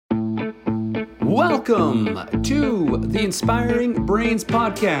Welcome to the Inspiring Brains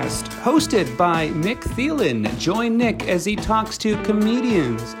Podcast, hosted by Nick Thielen. Join Nick as he talks to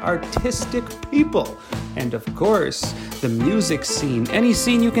comedians, artistic people, and of course, the music scene. Any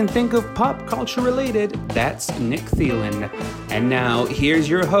scene you can think of pop culture related, that's Nick Thielen. And now, here's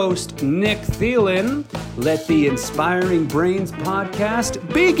your host, Nick Thielen. Let the Inspiring Brains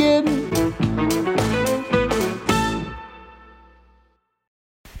Podcast begin.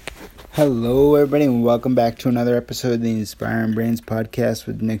 Hello, everybody, and welcome back to another episode of the Inspiring Brains Podcast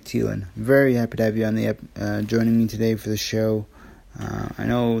with Nick Thielen. Very happy to have you on the joining me today for the show. I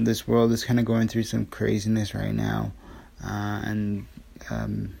know this world is kind of going through some craziness right now, and a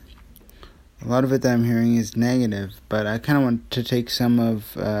lot of it that I'm hearing is negative, but I kind of want to take some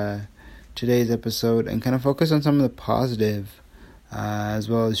of today's episode and kind of focus on some of the positive, as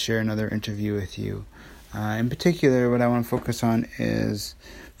well as share another interview with you. In particular, what I want to focus on is,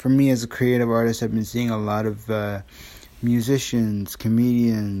 for me as a creative artist, I've been seeing a lot of musicians,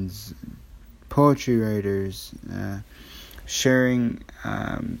 comedians, poetry writers sharing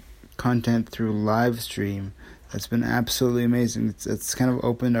content through live stream. That's been absolutely amazing. It's kind of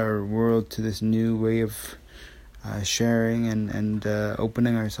opened our world to this new way of sharing and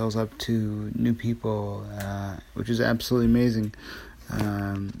opening ourselves up to new people, which is absolutely amazing.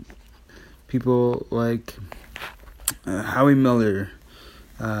 People like Howie Miller,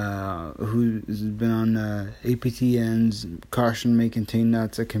 who's been on APTN's Caution May Contain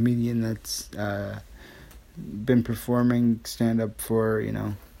Nuts, a comedian that's been performing stand-up for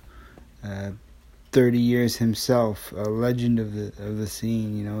 30 years himself, a legend of the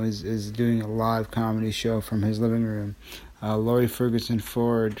scene. Is doing a live comedy show from his living room. Laurie Ferguson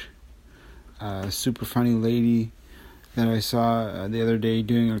Ford, a super funny lady that I saw the other day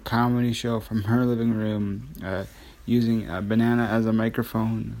doing a comedy show from her living room, using a banana as a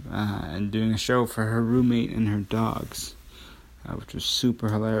microphone, and doing a show for her roommate and her dogs, which was super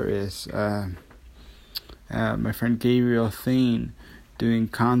hilarious. My friend Gabriel Thane doing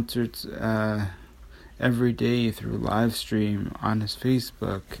concerts every day through live stream on his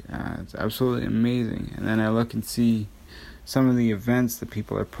Facebook. It's absolutely amazing. And then I look and see some of the events that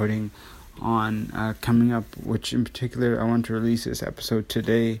people are putting on coming up, which in particular I want to release this episode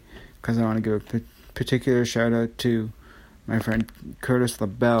today because I want to give a particular shout out to my friend Curtis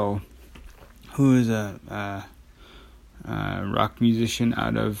LaBelle, who is a rock musician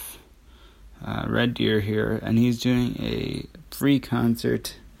out of Red Deer here, and he's doing a free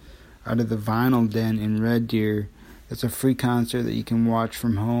concert out of the Vinyl Den in Red Deer. It's a free concert that you can watch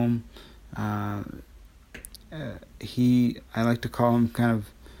from home. I like to call him kind of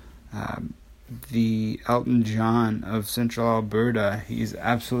the Elton John of Central Alberta. He's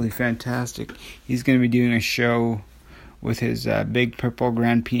absolutely fantastic. He's going to be doing a show with his big purple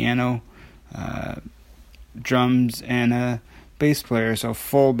grand piano, drums, and a bass player, so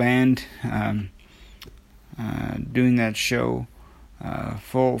full band, doing that show,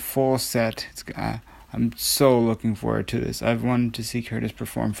 full set. I'm so looking forward to this. I've wanted to see Curtis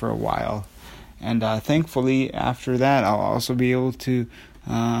perform for a while, and thankfully after that I'll also be able to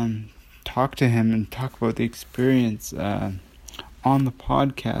talk to him and talk about the experience on the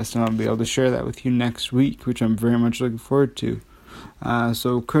podcast, and I'll be able to share that with you next week, which I'm very much looking forward to.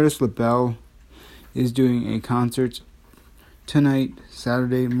 So Curtis LaBelle is doing a concert tonight,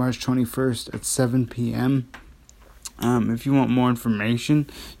 Saturday, March 21st at 7 p.m. If you want more information,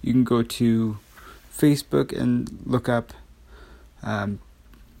 you can go to Facebook and look up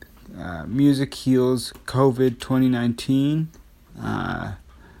Music Heals COVID 2019,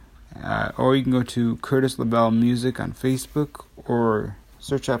 or you can go to Curtis LaBelle Music on Facebook, or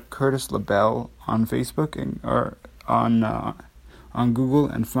search up Curtis LaBelle on Facebook or on Google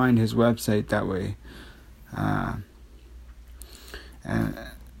and find his website that way. And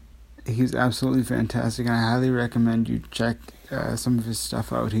he's absolutely fantastic, and I highly recommend you check some of his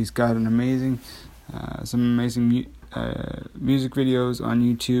stuff out. He's got some amazing music videos on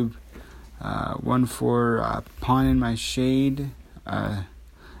YouTube. One for Pawn in My Shade, and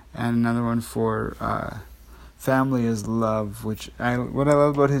another one for Family is Love, what I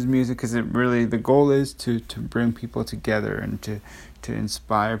love about his music is the goal is to bring people together and to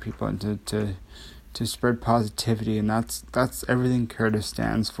inspire people and to spread positivity, and that's everything Curtis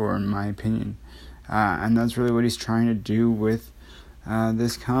stands for, in my opinion, and that's really what he's trying to do with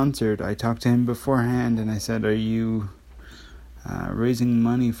this concert. I talked to him beforehand and I said, are you raising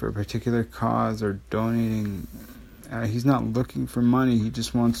money for a particular cause or donating? He's not looking for money. He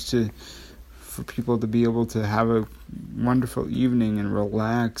just wants for people to be able to have a wonderful evening and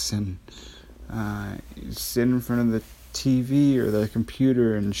relax and sit in front of the TV or their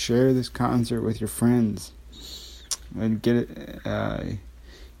computer and share this concert with your friends and get it.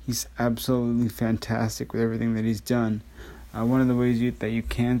 He's absolutely fantastic with everything that he's done. One of the ways that you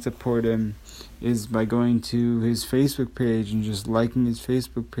can support him is by going to his Facebook page and just liking his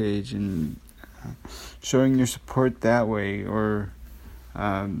Facebook page and showing your support that way, or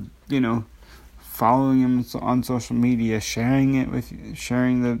following him on social media, sharing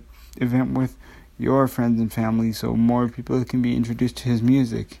the event with your friends and family so more people can be introduced to his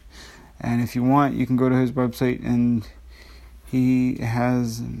music. And if you want, you can go to his website, and he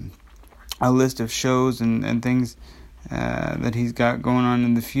has a list of shows and things that he's got going on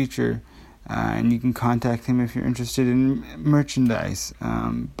in the future, and you can contact him if you're interested in merchandise,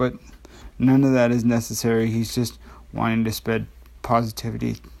 but none of that is necessary. He's just wanting to spread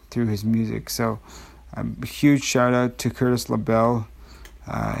positivity through his music. So a huge shout out to Curtis LaBelle.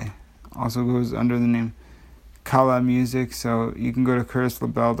 Also goes under the name Kala Music, so you can go to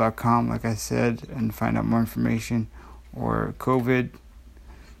curtislabelle.com, like I said, and find out more information, or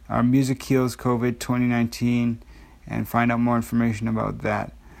our Music Heals COVID 2019, and find out more information about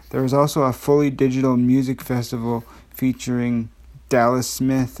that. There is also a fully digital music festival featuring Dallas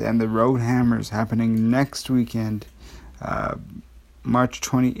Smith and the Roadhammers happening next weekend, March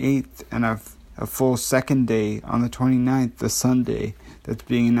 28th, and a full second day on the 29th, the Sunday, that's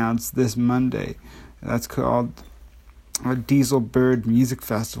being announced this Monday. That's called a Diesel Bird Music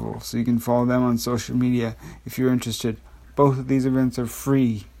Festival, so you can follow them on social media if you're interested. Both of these events are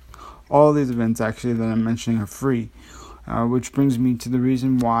free. All these events, actually, that I'm mentioning are free, which brings me to the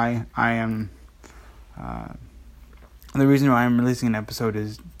reason why I am releasing an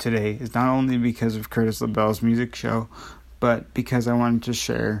episode today is not only because of Curtis LaBelle's music show, but because I wanted to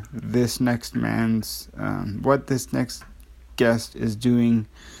share this next man's what this next guest is doing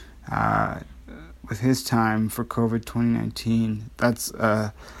with his time for COVID 2019. That's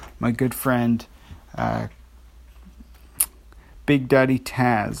my good friend Big Daddy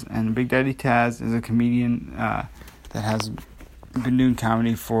Tazz, and Big Daddy Tazz is a comedian that has been doing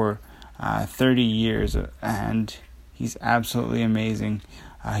comedy for 30 years, and he's absolutely amazing.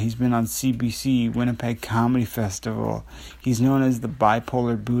 He's been on CBC, Winnipeg Comedy Festival. He's known as the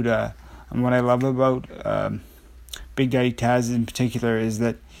Bipolar Buddha. And what I love about Big Daddy Tazz in particular is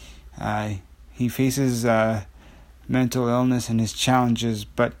that he faces mental illness and his challenges,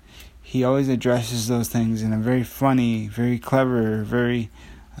 but he always addresses those things in a very funny, very clever, very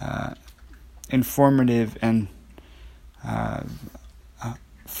informative and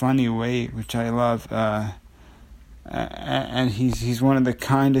funny way, which I love. And he's one of the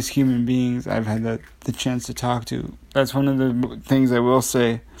kindest human beings I've had the chance to talk to. That's one of the things I will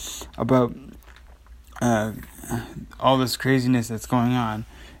say about all this craziness that's going on,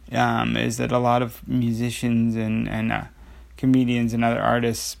 is that a lot of musicians and comedians and other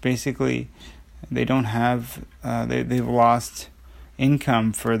artists, basically, they don't have, they've lost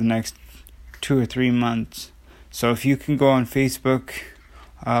income for the next 2 or 3 months. So if you can go on Facebook,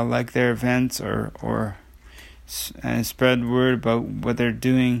 like their events, or spread word about what they're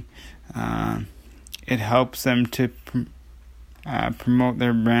doing, it helps them to promote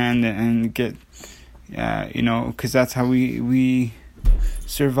their brand and get, because that's how we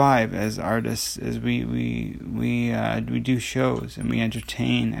survive as artists, is we do shows and we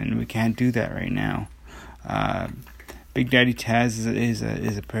entertain, and we can't do that right now. Big Daddy Tazz is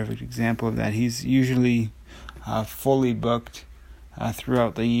a perfect example of that. He's usually fully booked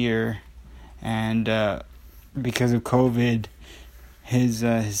throughout the year, and because of COVID, his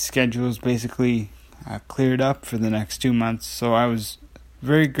schedule is basically cleared up for the next 2 months. So I was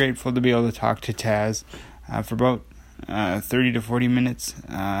very grateful to be able to talk to Tazz for about 30 to 40 minutes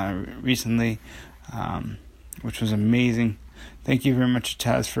recently, which was amazing. Thank you very much to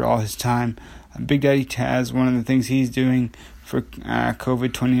Tazz for all his time. Big Daddy Tazz, one of the things he's doing for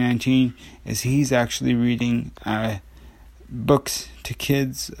COVID 2019 is he's actually reading books to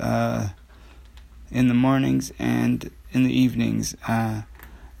kids in the mornings and in the evenings,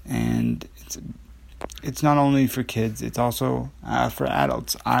 and it's not only for kids, it's also for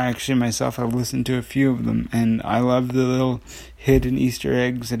adults. I actually myself have listened to a few of them, and I love the little hidden Easter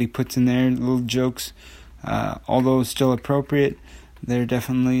eggs that he puts in there, little jokes. Although still appropriate, they're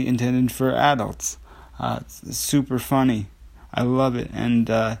definitely intended for adults. It's super funny. I love it. And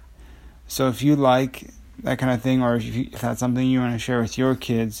so if you like that kind of thing, or if that's something you want to share with your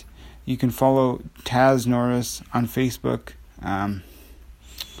kids, you can follow Tazz Norris on Facebook,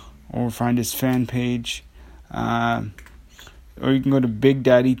 or find his fan page, or you can go to Big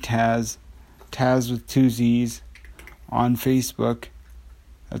Daddy Tazz, Tazz with 2 Z's, on Facebook.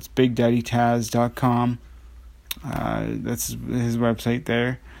 That's BigDaddyTazz.com, That's his website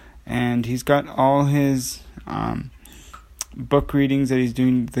there. And he's got all his book readings that he's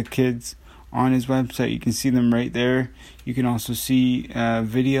doing with the kids on his website. You can see them right there. You can also see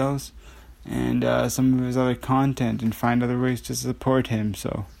videos and some of his other content and find other ways to support him.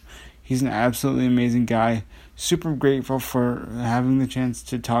 So he's an absolutely amazing guy. Super grateful for having the chance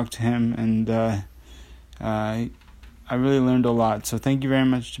to talk to him, and I really learned a lot. So thank you very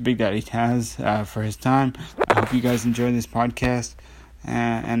much to Big Daddy Tazz for his time. I hope you guys enjoy this podcast,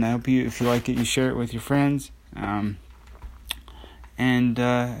 and I hope if you like it, you share it with your friends. And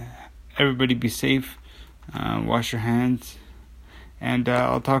everybody be safe. Wash your hands, and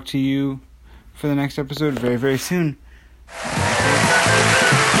I'll talk to you for the next episode very, very soon.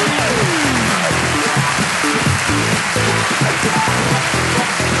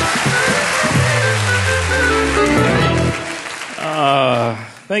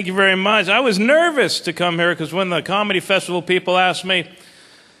 Thank you very much. I was nervous to come here because when the comedy festival people asked me,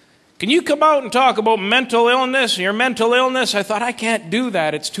 can you come out and talk about mental illness, your mental illness? I thought, I can't do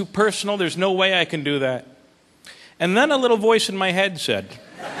that. It's too personal. There's no way I can do that. And then a little voice in my head said,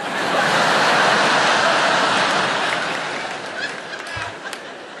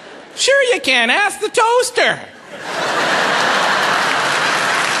 sure you can. Ask the toaster.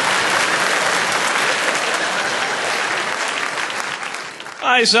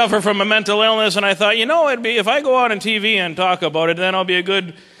 I suffer from a mental illness, and I thought, it'd be if I go out on TV and talk about it, then I'll be a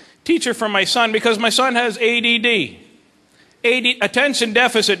good teacher for my son, because my son has ADD, attention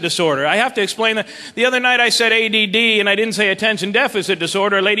deficit disorder. I have to explain that. The other night I said ADD, and I didn't say attention deficit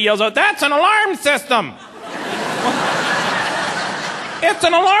disorder. A lady yells out, that's an alarm system. It's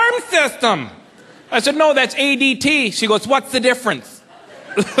an alarm system. I said, no, that's ADT. She goes, what's the difference?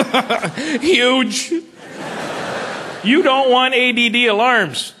 Huge. You don't want ADD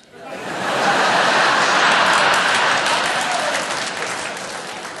alarms.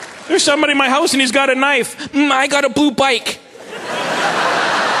 There's somebody in my house and he's got a knife. I got a blue bike.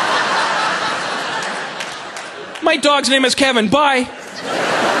 My dog's name is Kevin. Bye.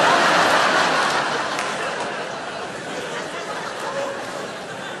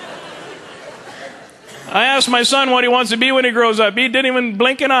 I asked my son what he wants to be when he grows up. He didn't even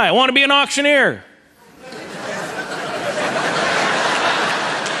blink an eye. I want to be an auctioneer.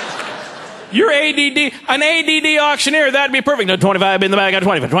 You're an ADD auctioneer, that'd be perfect. No, 25 in the bag, I got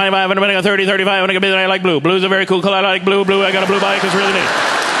 25, 25 in the bag, I got 30, 35, I like blue. Blue's a very cool color, I like blue, I got a blue bike, it's really neat.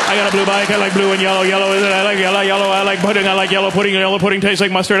 I got a blue bike, I like blue and yellow, I like yellow, I like pudding, yellow pudding tastes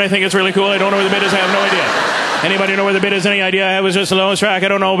like mustard, I think it's really cool, I don't know where the bid is, I have no idea. Anybody know where the bid is, any idea? I was just a lone track, I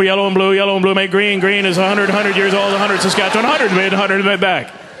don't know, yellow and blue make green is 100 years old, 100 Saskatchewan, 100 mid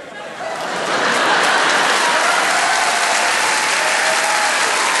back.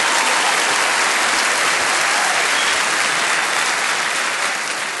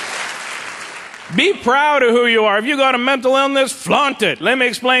 Be proud of who you are. If you got a mental illness, flaunt it. Let me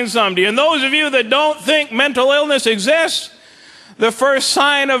explain something to you. And those of you that don't think mental illness exists, the first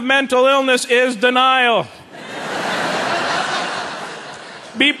sign of mental illness is denial.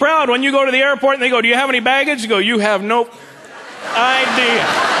 Be proud. When you go to the airport and they go, do you have any baggage? You go, you have no idea.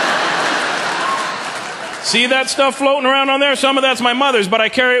 See that stuff floating around on there? Some of that's my mother's, but I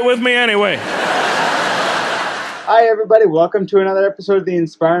carry it with me anyway. Hi, everybody. Welcome to another episode of the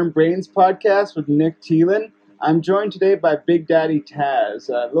Inspiring Brains podcast with Nick Thielen. I'm joined today by Big Daddy Tazz.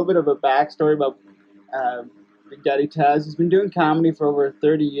 A little bit of a backstory about Big Daddy Tazz. He's been doing comedy for over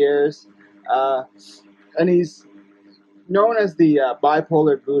 30 years, and he's known as the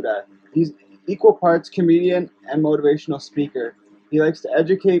bipolar Buddha. He's equal parts comedian and motivational speaker. He likes to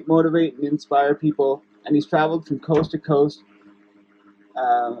educate, motivate, and inspire people, and he's traveled from coast to coast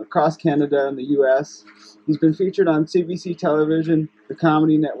across Canada and the U.S. He's been featured on CBC television, the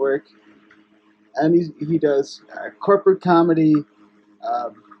Comedy Network, and he does corporate comedy,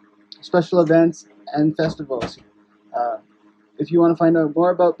 special events, and festivals. If you want to find out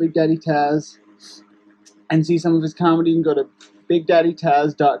more about Big Daddy Tazz and see some of his comedy, you can go to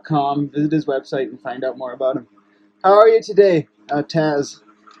BigDaddyTazz.com, visit his website, and find out more about him. How are you today, Tazz?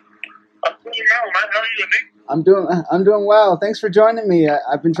 I'm doing well, man. How are you, Nick? I'm doing well. Thanks for joining me.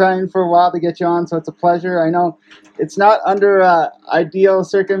 I've been trying for a while to get you on, so it's a pleasure. I know it's not under ideal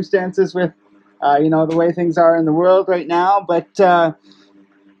circumstances with the way things are in the world right now, but I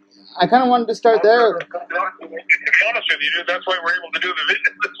kind of wanted to start there. To be honest with you, that's why we're able to do the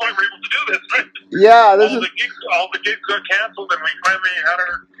video. That's why we're able to do this, right? Yeah, all the gigs got canceled, and we finally had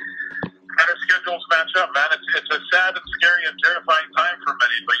our schedules match up, man. It's a sad and scary and terrifying time for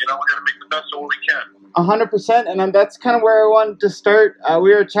many, but we got to make the best of what we can. 100%, and that's kind of where I wanted to start.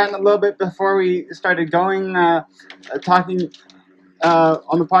 We were chatting a little bit before we started going, talking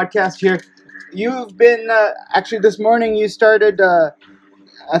on the podcast here. You've been actually this morning. You started a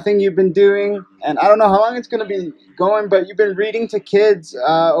thing you've been doing, and I don't know how long it's going to be going, but you've been reading to kids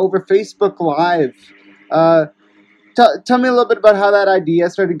over Facebook Live. Tell me a little bit about how that idea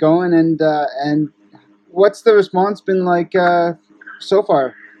started going, and what's the response been like so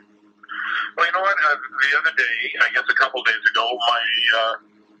far? Well, you know what? The other day, I guess a couple days ago,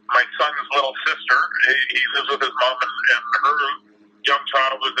 my son's little sister, he lives with his mom, and her young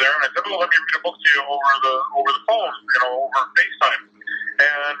child was there, and I said, "Oh, let me read a book to you over the phone, over FaceTime."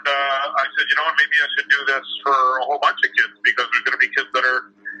 And I said, "You know what? Maybe I should do this for a whole bunch of kids, because there's going to be kids that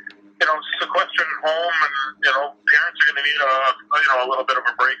are, sequestered at home, and parents are going to need a little bit of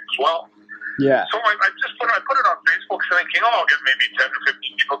a break as well." Yeah. So I put it on Facebook, thinking, I'll get maybe 10 or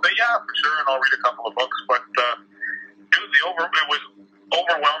 15 people say, yeah, for sure, and I'll read a couple of books. But dude, it was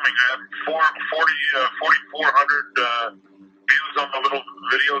overwhelming. I had 4,400 views on the little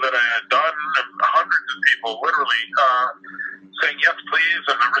video that I had done, and hundreds of people literally saying yes, please,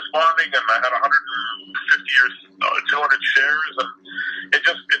 and responding. And I had 150 or 200 shares, and it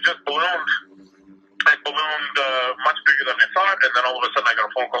just ballooned. It ballooned much bigger than I thought, and then all of a sudden I got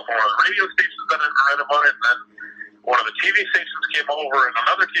a phone call from one of the radio stations that had read about it, and then one of the TV stations came over, and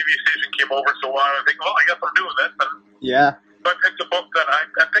another TV station came over. So I think, well, I guess I'm doing this. And yeah. So I picked a book that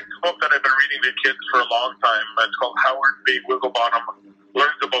I've been reading to kids for a long time. It's called Howard B. Wigglebottom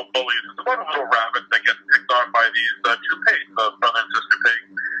Learns About Bullies. It's about a little rabbit that gets picked on by these two pigs, the brother and sister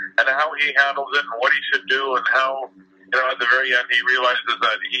pig, and how he handles it and what he should do, and how. At the very end, he realizes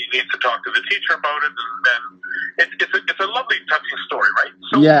that he needs to talk to the teacher about it, and it's a lovely, touching story, right?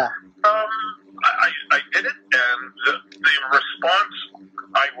 So, yeah. I did it, and the response,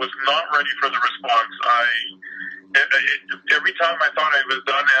 I was not ready for the response. Every time I thought I was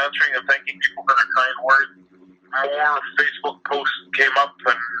done answering and thanking people for their kind words, more Facebook posts came up,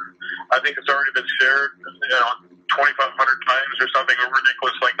 and I think it's already been shared, 2,500 times or something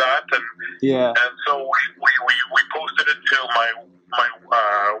ridiculous like that, and yeah. And so we posted it to my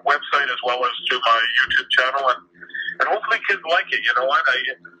website as well as to my YouTube channel, and hopefully kids like it. You know what?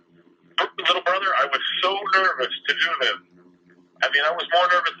 Little brother, I was so nervous to do this. I mean, I was more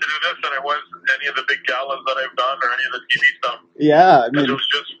nervous to do this than I was any of the big galas that I've done or any of the TV stuff. Yeah, I mean, it was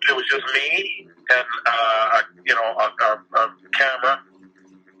just me and a camera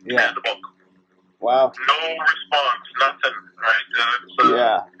and the book. Wow. No response, nothing. Right?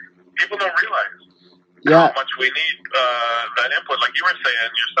 Yeah. People don't realize how much we need that input. Like you were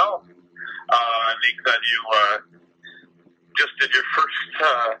saying yourself, Nick, that you just did your first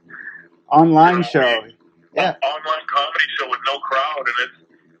online show. Online comedy show with no crowd, and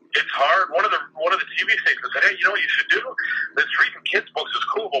it's hard. One of the TV stations said, "Hey, you know what you should do? This reading kids books is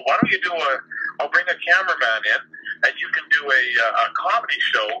cool, but why don't you do I'll bring a cameraman in, and you can do a comedy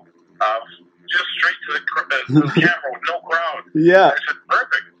show just straight to the camera with no crowd." Yeah. I said,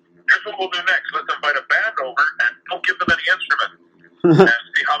 perfect. Here's what we'll do next. Let's invite a band over and don't give them any instruments and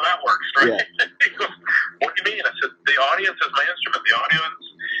see how that works, right? Yeah. He goes, what do you mean? I said, the audience is my instrument. The audience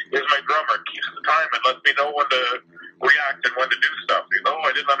is my drummer. It keeps the time and lets me know when to react and when to do stuff. He goes,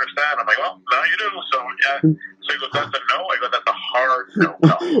 I didn't understand. I'm like, well, now you do. So, yeah. So he goes, that's a no. I go, that's a hard no.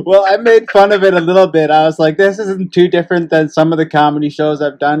 Well, I made fun of it a little bit. I was like, this isn't too different than some of the comedy shows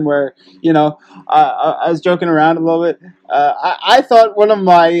I've done where, I was joking around a little bit. I thought one of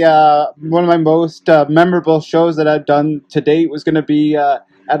my most memorable shows that I've done to date was going to be at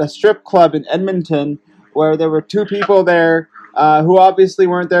a strip club in Edmonton where there were two people there who obviously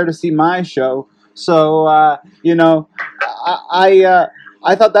weren't there to see my show. So, I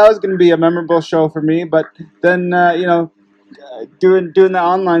thought that was going to be a memorable show for me, but then, doing the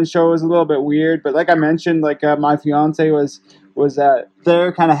online show was a little bit weird. But like I mentioned, my fiance was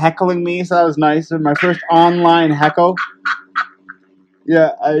there kind of heckling me, so that was nice. My first online heckle.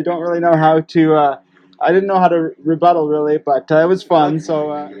 Yeah, I don't really know how to, I didn't know how to rebuttal really, but it was fun.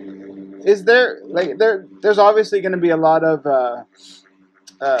 So, is there, there's obviously going to be a lot of,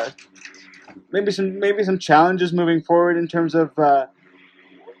 maybe some challenges moving forward in terms of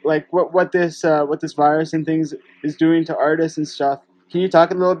what this virus and things is doing to artists and stuff. Can you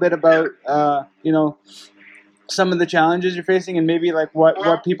talk a little bit about some of the challenges you're facing and maybe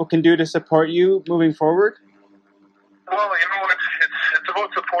what people can do to support you moving forward? Well, it's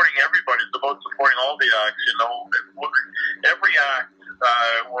about supporting everybody. It's about supporting all the acts. Every act.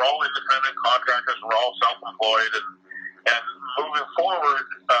 We're all independent contractors. We're all self-employed, and moving forward,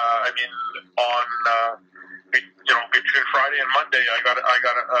 between Friday and Monday, I got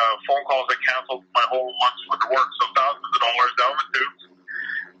phone calls that canceled my whole month's worth of work. So thousands of dollars down the tubes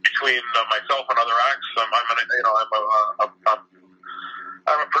between myself and other acts.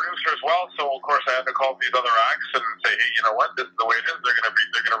 I'm a producer as well, so of course I had to call these other acts and say, hey, you know what, this is the way it is. They're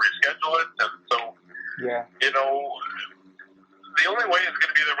gonna reschedule it, and so the only way is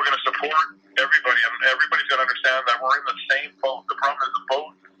going to be that we're going to support everybody, and everybody's going to understand that we're in the same boat. The problem is the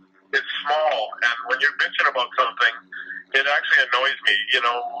boat is small, and when you're bitching about something, it actually annoys me.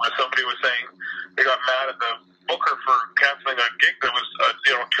 Somebody was saying they got mad at the booker for canceling a gig that was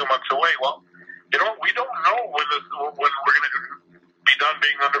 2 months away. Well, we don't know when we're going to be done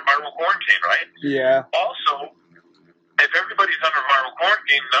being under viral quarantine, right? Yeah. Also, if everybody's under viral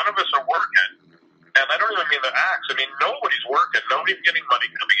quarantine, none of us are working. And I don't even mean the acts. I mean, nobody's working. Nobody's getting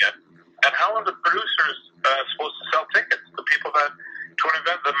money coming in. And how are the producers supposed to sell tickets to people to an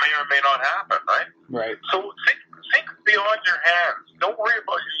event that may or may not happen, right? Right. So think beyond your hands. Don't worry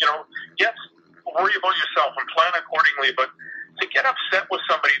about, yes, worry about yourself and plan accordingly. But to get upset with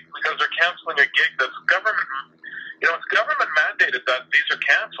somebody because they're canceling a gig that's government, it's government mandated that these are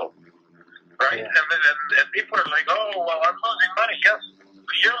canceled, right? Yeah. And people are like, oh, well, I'm losing money. Yes.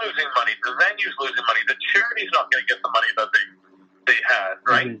 You're losing money. The venue's losing money. The charity's not going to get the money that they had,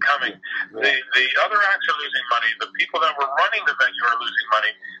 right, coming. Right. The other acts are losing money. The people that were running the venue are losing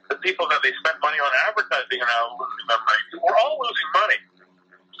money. The people that they spent money on advertising are now losing that money. We're all losing money.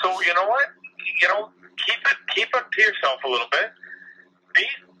 So you know what? Keep it to yourself a little bit.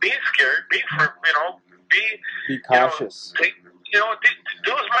 Be scared. Be cautious.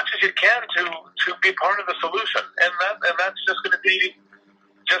 Do as much as you can to be part of the solution, and that's just going to be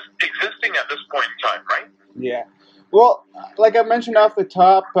just existing at this point in time, right? Yeah. Well, like I mentioned off the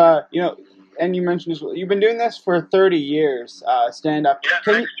top, and you mentioned as well, you've been doing this for 30 years, stand up. Yeah,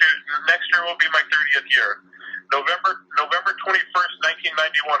 next year will be my 30th year. November 21st,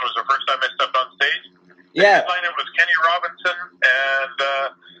 1991 was the first time I stepped on stage. The headliner was Kenny Robinson, and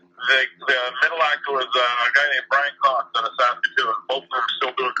the middle act was a guy named Brian Cox out of Saskatoon. Both of them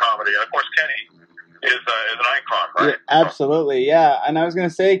still doing comedy. And of course, Kenny is an icon, right? Yeah, absolutely, yeah. And I was going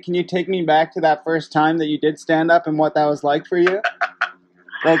to say, can you take me back to that first time that you did stand up and what that was like for you?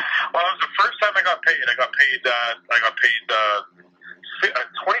 Well, it was the first time I got paid. I got paid $25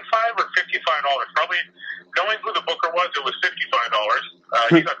 or $55. Probably knowing who the booker was, it was $55.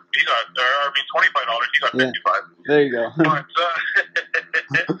 He got $25. He got $55. There you go.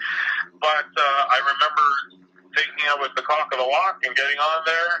 But I remember thinking I was the cock of the walk and getting on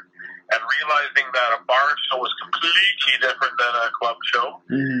there and realizing that a bar show was completely different than a club show,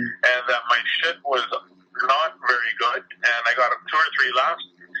 and that my shit was not very good, and I got 2 or 3 laughs.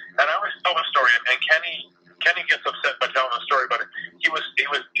 And I always tell the story, and Kenny gets upset by telling the story, but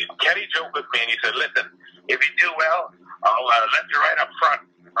Kenny joked with me, and he said, "Listen, if you do well, I'll let you right up front,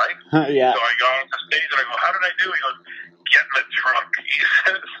 right?" Yeah. So I got on the stage and I go, "How did I do?" He goes, "Get in the trunk," he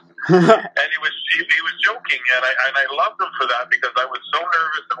says. And he was joking, and I loved him for that because I was so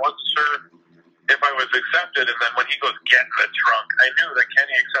nervous and wasn't sure if I was accepted. And then when he goes, "Get in the trunk," I knew that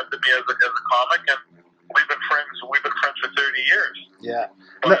Kenny accepted me as a comic, and we've been friends for 30 years. Yeah.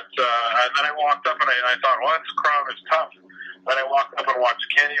 But and then I walked up and I thought, well, this crowd is tough. Then I walked up and watched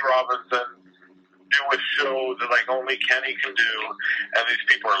Kenny Robinson do a show that like only Kenny can do, and these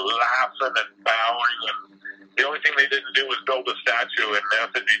people are laughing and bowing, and the only thing they didn't do was build a statue and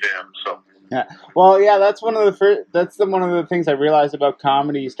effigy to him. So. Yeah. Well, yeah, that's one of the things I realized about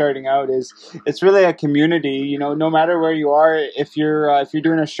comedy starting out is it's really a community. No matter where you are, if you're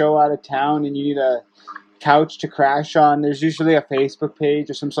doing a show out of town and you need a couch to crash on, there's usually a Facebook page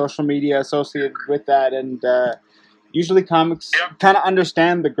or some social media associated with that, and usually comics kind of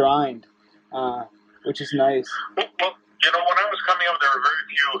understand the grind, which is nice. Well, when I was coming up, there were very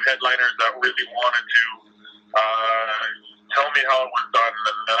few headliners that really wanted to tell me how it was done,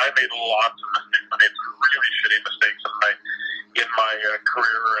 and I made lots of mistakes. I made some really shitty mistakes in my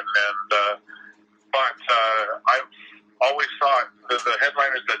career, but I've always thought that the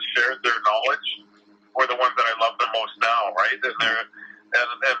headliners that shared their knowledge were the ones that I love the most now, right?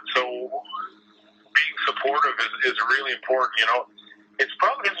 And so being supportive is really important. It's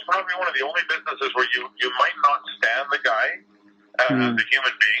probably one of the only businesses where you might not stand the guy as a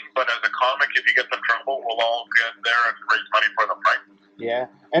human being, but as a comic, if you get in trouble, we'll all get there and raise money for them, right? Yeah.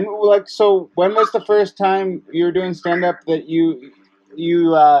 And so when was the first time you were doing stand up that you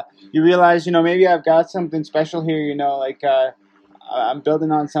realized, maybe I've got something special here, I'm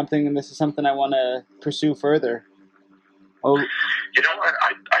building on something, and this is something I want to pursue further? Oh,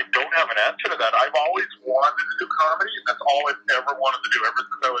 I don't have an answer to that. I've always wanted to do comedy. That's all I've ever wanted to do ever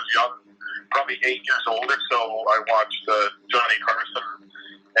since I was young. probably 8 years older, so I watched Johnny Carson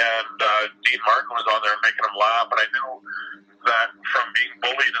and Dean Martin was on there making them laugh, and I knew that from being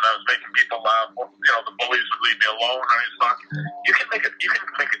bullied and I was making people laugh, the bullies would leave me alone, and I just thought, you can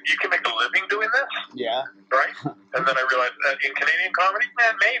make a living doing this? Yeah. Right? And then I realized that in Canadian comedy,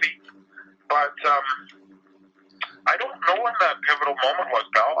 man, maybe. But I don't know when that pivotal moment was,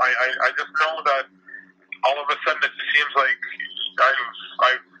 pal. I just know that all of a sudden it seems like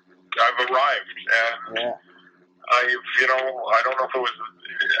I've arrived, and I don't know if it was.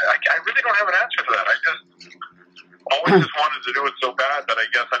 I really don't have an answer to that. I just always just wanted to do it so bad that I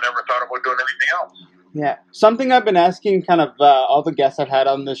guess I never thought about doing anything else. Yeah, something I've been asking kind of all the guests I've had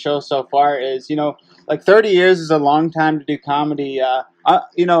on the show so far is, like 30 years is a long time to do comedy.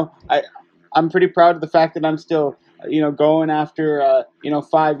 I'm pretty proud of the fact that I'm still, going after,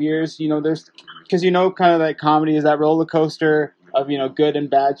 5 years. There's, because kind of like comedy is that roller coaster of, good and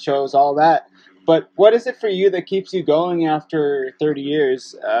bad shows, all that. But what is it for you that keeps you going after 30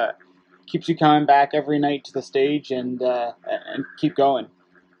 years? Keeps you coming back every night to the stage and keep going?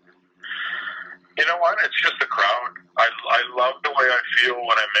 You know what? It's just the crowd. I love the way I feel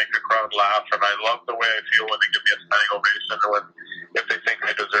when I make a crowd laugh, and I love the way I feel when they give me a standing ovation, if they think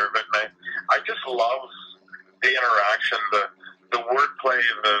I deserve it. And I just love the interaction, the wordplay,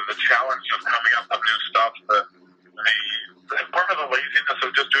 the challenge of coming up with new stuff, the part of the laziness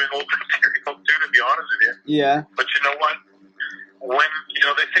of just doing old material too, to be honest with you. Yeah. But you know what? When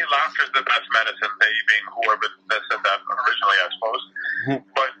they say laughter is the best medicine, they being whoever said that originally, I suppose.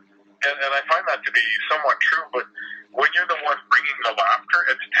 But and I find that to be somewhat true. But when you're the one bringing the laughter,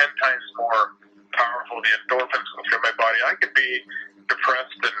 it's 10 times more powerful. The endorphins go through my body. I could be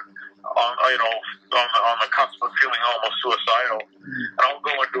depressed and on the cusp of feeling almost suicidal, and I'll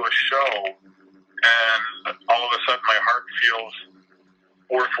go into a show, and all of a sudden my heart feels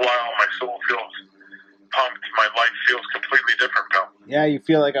worthwhile. My soul feels pumped. My life feels completely different now. Yeah, you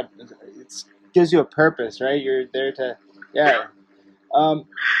feel like it gives you a purpose, right? You're there to, yeah.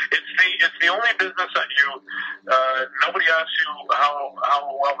 It's the only business that nobody asks you how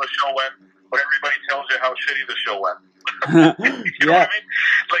well the show went, but everybody tells you how shitty the show went. You know what I mean?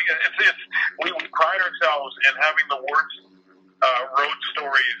 Like we pride ourselves in having the worst road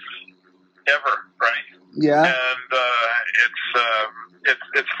stories ever, right? Yeah. And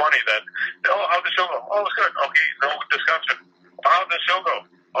it's funny that how'd the show go? Oh, it's good. Okay, no discussion. How'd the show go?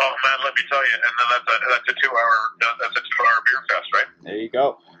 Oh man, let me tell you. And then that's a 2-hour beer fest, right? There you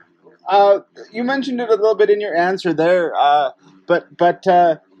go. You mentioned it a little bit in your answer there, but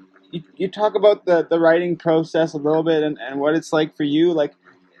you talk about the writing process a little bit and what it's like for you. Like,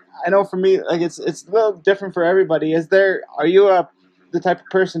 I know for me, like it's a little different for everybody. Are you the type of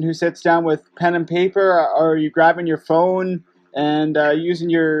person who sits down with pen and paper, or are you grabbing your phone and using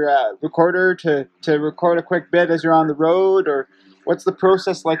your recorder to record a quick bit as you're on the road, or what's the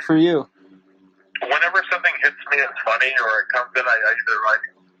process like for you? Whenever something hits me, it's funny, or it comes in, I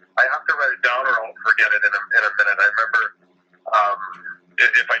have to write it down, or I'll forget it in a minute. I remember,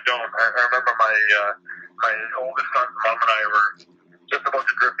 if I don't, I remember my oldest son's mom and I were just about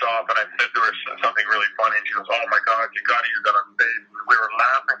to drift off, and I said to her something really funny, and she goes, "Oh my God, you got to use that on stage." We were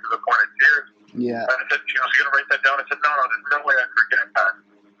laughing to the point of tears. Yeah. And I said, "You going to write that down?" I said, "No, there's no way I'd forget that."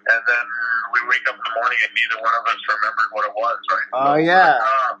 And then we wake up in the morning, and neither one of us remembered what it was, right? Oh, yeah.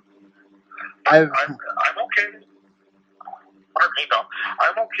 I'm okay. Pardon me, no.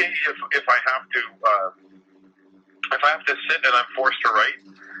 I'm okay if I have to sit and I'm forced to write.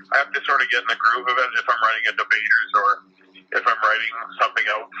 I have to sort of get in the groove of it. If I'm writing a debaters, or if I'm writing something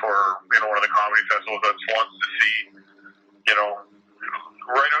out for one of the comedy festivals that wants to see,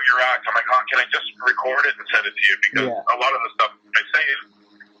 write out your act. I'm like, can I just record it and send it to you? Because a lot of the stuff I say is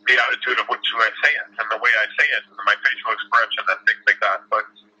the attitude of which I say it and the way I say it and my facial expression and things like that. But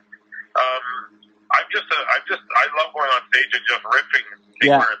I love going on stage and just riffing,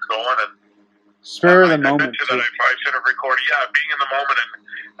 seeing where it's going, and spur of the moment. I bet you that I should have recorded. Yeah, being in the moment,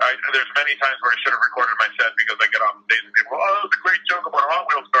 and there's many times where I should have recorded my set because I get off stage and people, that was a great joke about Hot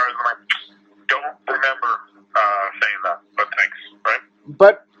Wheels cars, and I don't remember saying that. But thanks, right?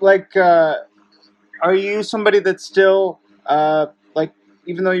 But are you somebody that's still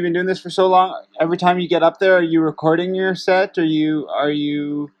even though you've been doing this for so long, every time you get up there, are you recording your set? Are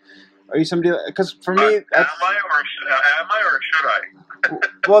you somebody? Because for me, am I or should I?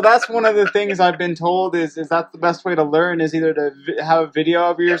 Well, that's one of the things I've been told is that's the best way to learn, is either to have a video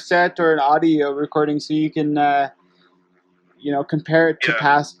of your set or an audio recording, so you can compare it to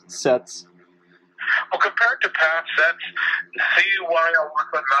past sets. Well, compared to past sets, see why all of a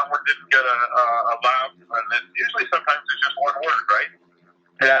sudden that one didn't get a laugh, and then usually sometimes it's just one word, right?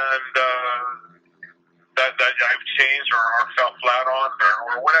 and that I've changed or fell flat on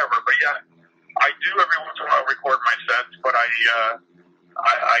or whatever. But yeah, I do every once in a while record my sets, but I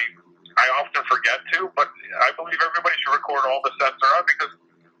often forget to. But I believe everybody should record all the sets they're on, because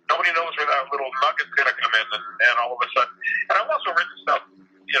nobody knows where that little nugget's going to come in, and all of a sudden. And I've also written stuff,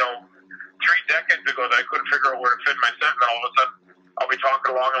 3 decades ago that I couldn't figure out where to fit my set, and then all of a sudden I'll be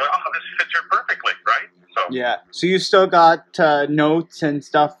talking along and I'm like, oh, this fits here perfectly, right? So Yeah. So you still got notes and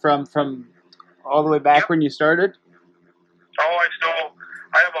stuff from all the way back when you started? Oh,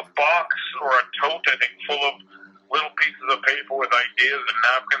 I have a box or a tote, I think, full of little pieces of paper with ideas and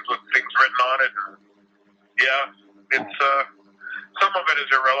napkins with things written on it. And yeah, it's some of it is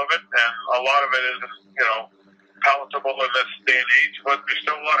irrelevant, and a lot of it isn't, palatable in this day and age. But there's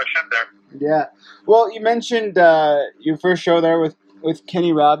still a lot of shit there. Yeah. Well, you mentioned your first show there with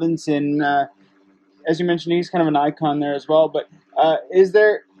Kenny Robinson. As you mentioned, he's kind of an icon there as well. But is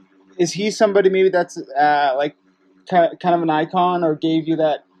he somebody maybe that's like kind of an icon, or gave you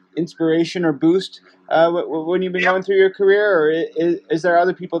that inspiration or boost when you've been going through your career, or is there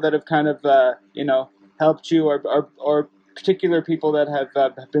other people that have kind of helped you, or particular people that have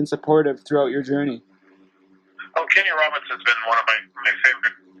been supportive throughout your journey? Oh, Kenny Robinson's been one of my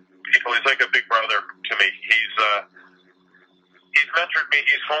favorite people. He's like a big brother to me. He's mentored me.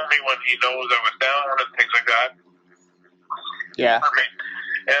 He's phoned me when he knows I was down and things like that. Yeah.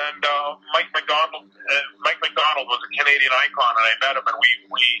 And Mike McDonald was a Canadian icon, and I met him, and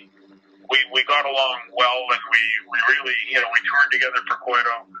we got along well, and we really, we toured together for quite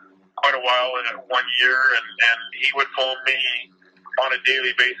a while in 1 year, and he would phone me on a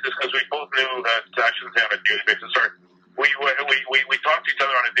daily basis, because we both knew that, I shouldn't say on a daily basis, sorry, we talked to each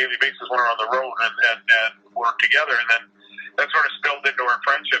other on a daily basis when we were on the road and worked together, and then that sort of spilled into our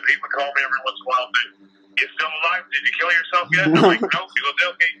friendship. He would call me every once in a while and say, "You still alive? Did you kill yourself yet?" I'm like, "No." He goes,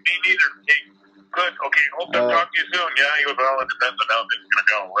 "Okay, me neither. Hey, good. Okay, hope to talk to you soon." Yeah, he goes, "Well, it depends on how things are going to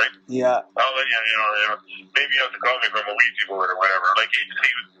go, right?" Yeah. I'll let you, maybe you have to call me from a Ouija board or whatever. Like,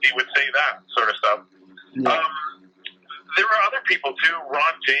 he would say that sort of stuff. Yeah. There were other people too.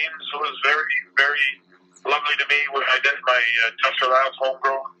 Ron James was very, very lovely to me when I did my Just for Laughs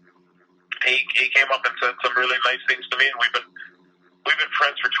homegrown. He came up and said some really nice things to me, and we've been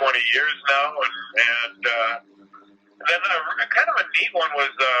friends for 20 years now. And then kind of a neat one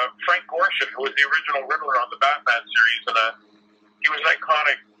was Frank Gorshin, who was the original Riddler on the Batman series, and he was an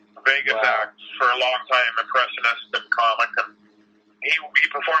iconic Vegas act for a long time, impressionist and comic, and he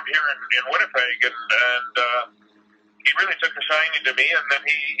performed here in Winnipeg, and he really took a shining to me, and then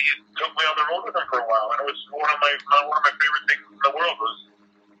he took me on the road with him for a while, and it was one of my favorite things in the world was,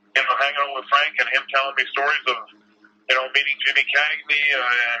 hanging out with Frank and him telling me stories of, meeting Jimmy Cagney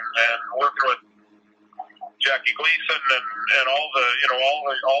and working with Jackie Gleason and all the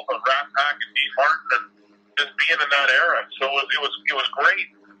Rat Pack and Dean Martin, and just being in that era. So it was great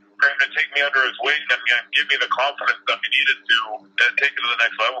for him to take me under his wing and give me the confidence that we needed to take it to the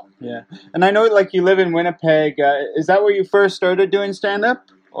next level. Yeah. And I know, like, you live in Winnipeg. Is that where you first started doing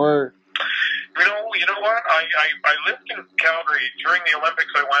stand-up? Or? You know what? I lived in Calgary. During the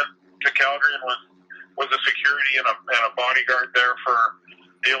Olympics, I went to Calgary and was a security and a bodyguard there for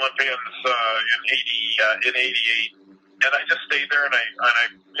the Olympians in '88. And I just stayed there, and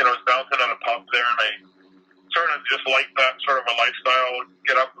I was bouncing at a pub there, and I sort of just liked that sort of a lifestyle.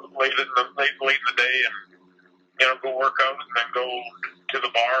 Get up late in the day and go work out, and then go to the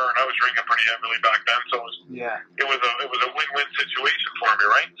bar. And I was drinking pretty heavily back then, so it was a win-win situation for me,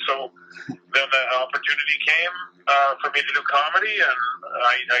 right? So then the opportunity came for me to do comedy, and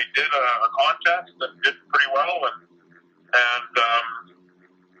I did a contest and did pretty well, and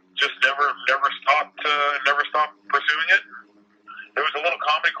just never stopped pursuing it. There was a little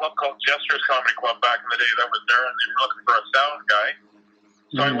comedy club called Jester's Comedy Club back in the day that was there, and they were looking for a sound guy.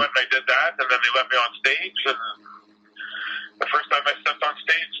 So I went and I did that, and then they let me on stage, and the first time I stepped on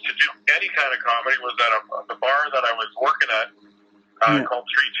stage to do any kind of comedy was at the bar that I was working at, called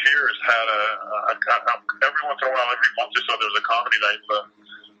Three Cheers. Had every once in a while, every month or so, there was a comedy night. The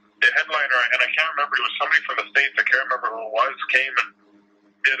headliner, and I can't remember, it was somebody from the States, I can't remember who it was, came and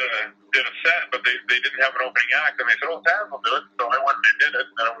did a set, but they didn't have an opening act, and they said, "Oh, Tazz will do it." So I went and I did it,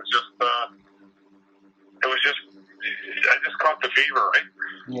 and it was just I just caught the fever, right?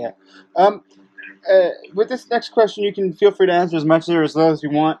 Yeah. With this next question, you can feel free to answer as much or as little as you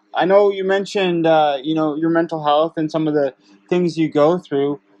want. I know you mentioned, your mental health and some of the things you go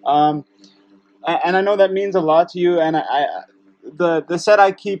through, and I know that means a lot to you. And the set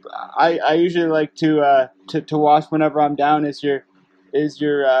I keep, I usually like to watch whenever I'm down is your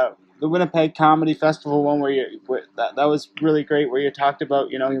the Winnipeg Comedy Festival one that was really great, where you talked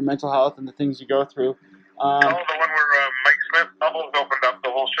about your mental health and the things you go through. The one where Mike Smith Bubbles opened up the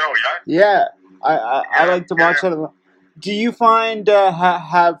whole show, yeah? Yeah, I like to watch that. Do you find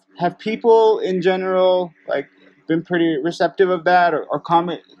have people in general like been pretty receptive of that, or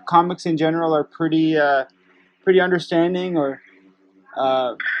comics in general are pretty understanding, or?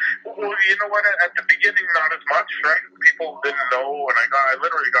 Well, you know what? At the beginning, not as much, right? People didn't know, and I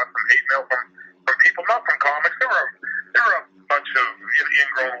literally got some hate mail from people, not from comics. There were a bunch of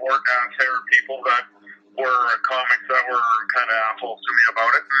ingrown wart-ass hair people that were comics that were kind of assholes to me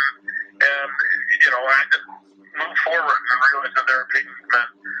about it, and I just moved forward and realized that their opinions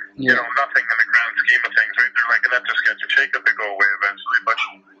meant nothing in the grand scheme of things, right? They're like an etch-a-sketch and shake it, they go away eventually. But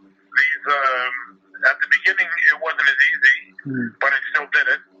these at the beginning, it wasn't as easy, but I still did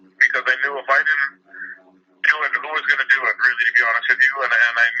it because I knew if I didn't do it, who was going to do it, really, to be honest with you? And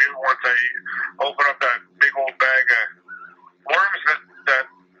I knew once I opened up that big old bag of worms that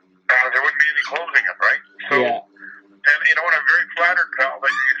there wouldn't be any closing it, right? So, and you know what, I'm very flattered, pal, like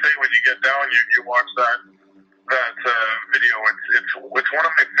you say when you get down, you watch that video. It's one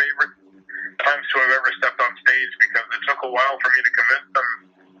of my favorite times to have ever stepped on stage because it took a while for me to convince them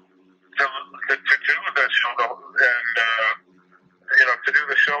to do the show, and to do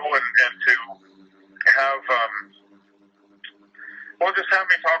the show and to have just have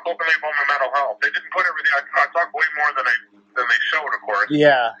me talk openly about my mental health. They didn't put everything. I talk way more than they showed, of course.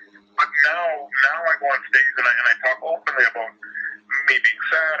 Yeah. But now I go on stage and I talk openly about me being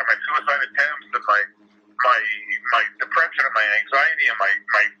sad and my suicide attempts and my depression and my anxiety and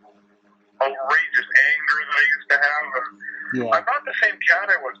my outrageous anger that I used to have. And I'm not the same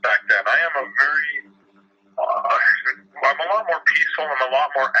cat I was back then. I am I'm a lot more peaceful. I'm a lot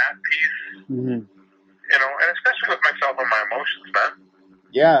more at peace. Mm-hmm. And especially with myself and my emotions, man.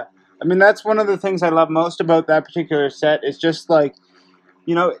 Yeah. I mean, that's one of the things I love most about that particular set. It's just like,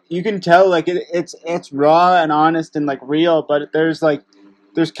 you can tell like it's raw and honest and like real, but there's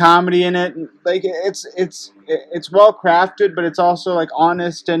comedy in it. Like it's well crafted, but it's also like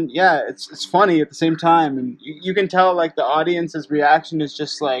honest and it's funny at the same time. And you can tell like the audience's reaction is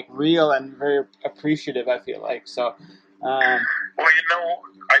just like real and very appreciative, I feel like. So. Well,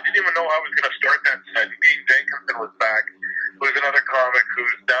 I didn't even know I was going to start that set. Dean Jenkinson was back, who's another comic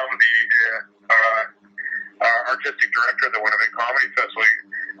who's now the artistic director of the Winnipeg Comedy Festival.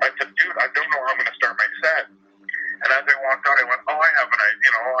 I said, dude, I don't know how I'm going to start my set. And as I walked out, I went, I have an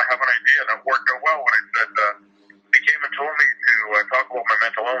idea. And it worked out well when I said, he came and told me to talk about my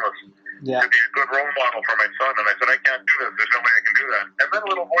mental illness, to be a good role model for my son. And I said, I can't do this. There's no way I can do that. And then a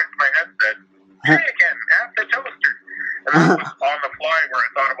little voice in my head said, hey, again, ask the toaster. And that was on the fly where I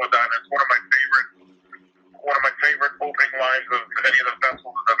thought about that. And it's one of my favorite opening lines of any of the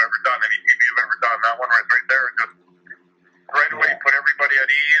festivals I've ever done, any TV I've ever done. That one right there, just right away put everybody at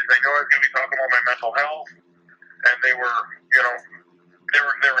ease. They know I was going to be talking about my mental health, and they were,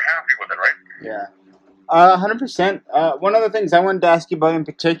 they were happy with it, right? Yeah. 100%. One of the things I wanted to ask you about in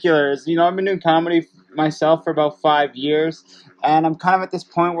particular is, I've been doing comedy myself for about 5 years, and I'm kind of at this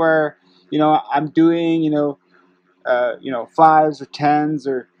point where, I'm doing, 5s or 10s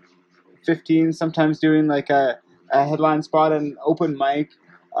or 15s, sometimes doing like a headline spot and open mic,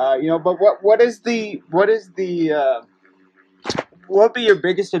 but what would be your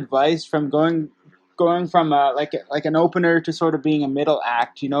biggest advice from going from like an opener to sort of being a middle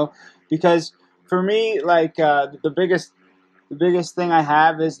act, because for me, like the biggest thing I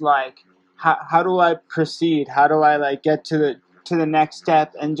have is like how do I proceed? How do I like get to the next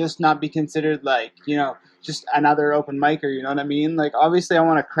step and just not be considered like, just another open micer, you know what I mean? Like, obviously I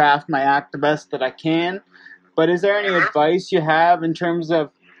want to craft my act the best that I can, but is there any advice you have in terms of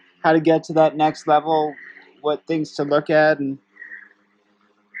how to get to that next level, what things to look at? And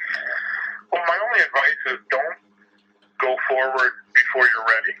well, my only advice is don't go forward before you're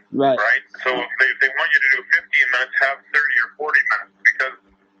ready. Right? So if they want you to do 15 minutes, have 30 or 40 minutes, because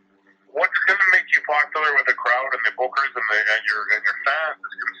what's going to make you popular with the crowd and the bookers and your fans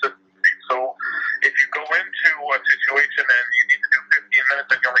is consistency. So if you go into a situation and you need to do 15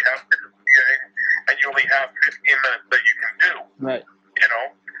 minutes and you only have 15 minutes that you can do, right?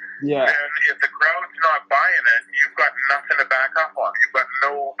 Yeah. And if the crowd's not buying it, you've got nothing to back up on. You've got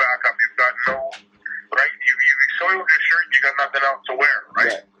no backup. You've got no right. You soiled your shirt. You got nothing else to wear,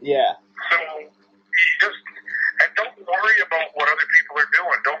 right? Yeah. So and don't worry about what other people are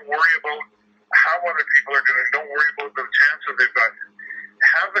doing. Don't worry about how other people are doing. Don't worry about the chances they've got.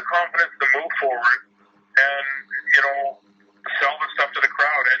 Have the confidence to move forward and, sell the stuff to the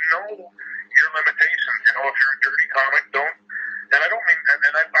crowd and know your limitations. If you're a dirty comic, don't, and I don't mean,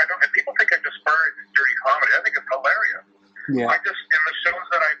 and I don't, and Yeah. I just, in the shows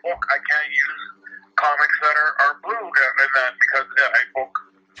that I book, I can't use comics that are blue in that because I book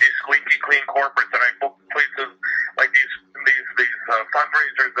these squeaky clean corporates, and I book places like these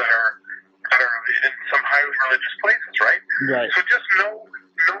fundraisers that are in some highly religious places, right? Right. So just know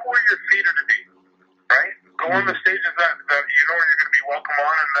where your feet are to be, right? Go on the stages that you know you're going to be welcome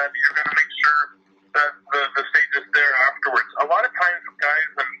on, and that you're going to make sure that the stage is there afterwards. A lot of times, guys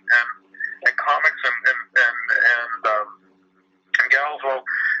and comics and gals will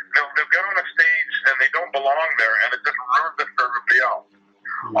they'll get on a stage and they don't belong there, and it just ruins it for everybody else.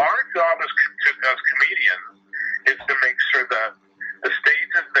 Our job as comedians is to make sure that the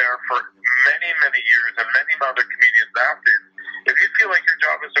stage is there for many, many years, and many other comedians after. If you feel like your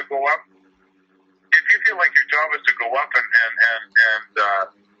job is to go up,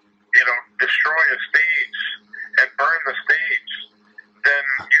 and destroy a stage and burn the stage, then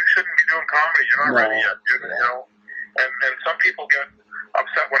you shouldn't be doing comedy. You're not ready yet. You know, and some people get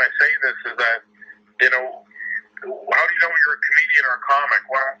upset when I say this. Is that how do you know you're a comedian or a comic?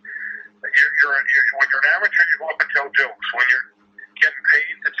 Well, you're when you're an amateur, you go up and tell jokes. When you're getting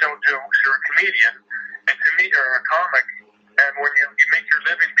paid to tell jokes, you're a comedian, and to me, you're a comic. And when you make your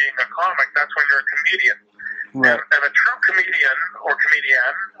living being a comic, that's when you're a comedian. Right. And a true comedian or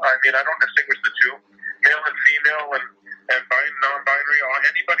comedian, I mean, I don't distinguish the two, male and female, and non-binary, or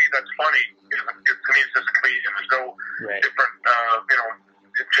anybody that's funny is to me is just a comedian. There's no different,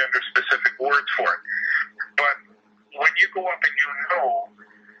 gender-specific words for it. But when you go up and you know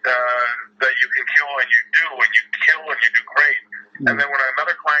that you can kill, and you do, and you kill, and you do great, and then when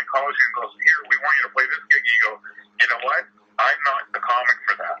another client calls you and goes, "Here, we want you to play this gig," you go, "You know what? I'm not the comic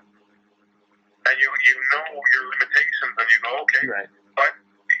for that." And you know your limitations, and you go, "Okay, but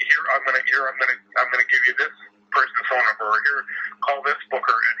I'm gonna give you this person's phone number, or here, call this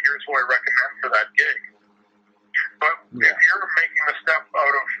booker, and here's who I recommend for that gig." But if you're making a step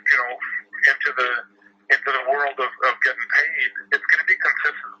out of into the world of getting paid, it's going to be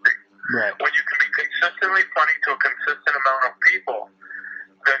consistency. Right. When you can be consistently funny to a consistent amount of people,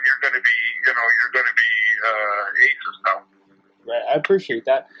 then you're going to be aces now. Right. I appreciate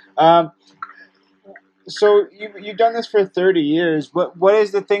that. So you've done this for 30 years. What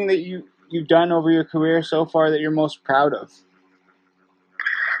is the thing that you've done over your career so far that you're most proud of?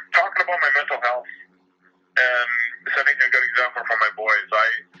 Talking about my mental health and setting a good example for my boys.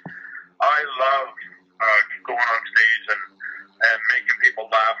 I love going on stage and making people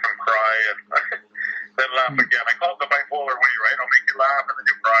laugh and cry and then laugh again. I call it the bipolar way, right? I'll make you laugh and then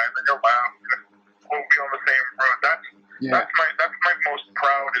you cry and then you'll laugh and we'll be on the same road. That's my most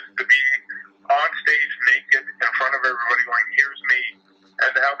proud, is to be on stage naked in front of everybody going, "Here's me,"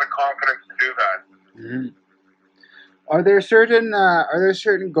 and to have the confidence to do that. Mm-hmm. Are there certain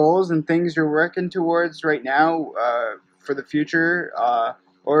goals and things you're working towards right now for the future?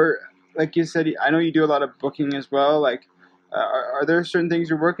 Or like you said, I know you do a lot of booking as well. Like, are there certain things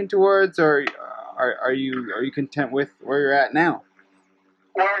you're working towards, or are you content with where you're at now?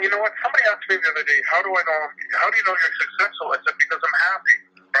 Well, you know what? Somebody asked me the other day, how do you know you're successful? I said, because I'm happy,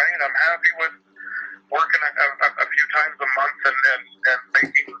 right? I'm happy with working a few times a month and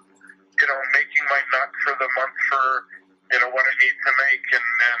making my nut for the month for what I need to make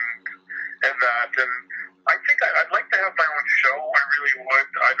and that. And I think I'd like to have my own show. I really would.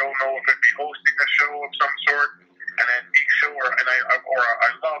 I don't know if it'd be hosting a show of some sort, an antique show, or I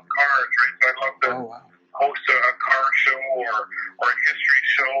love cars, right? So I'd love to host a car show or a history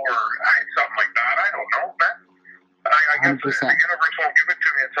show or something like that. I don't know, man. I guess the universe won't give it to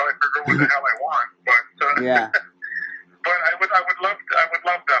me until I figure out what the hell I want. But but I would love that. I would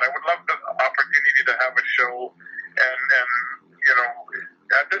love the opportunity to have a show, and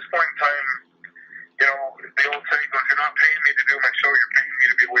at this point in time, the old saying goes, "You're not paying me to do my show, you're paying me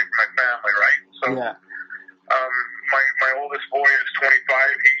to be away from my family," right? So my oldest boy is 25.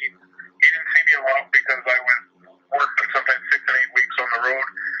 He didn't see me a lot because I was working sometimes 6 and 8 weeks on the road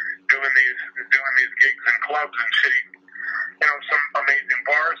doing these gigs in clubs and shitty, some amazing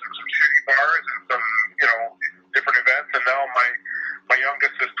bars and some shitty bars and some different events. And now my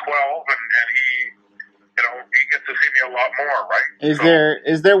youngest is 12 and he gets to see me a lot more, right?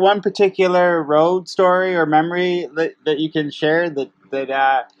 Is there one particular road story or memory that you can share that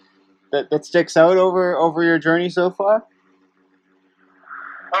sticks out over your journey so far?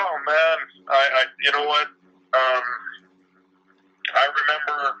 Oh man, you know what? I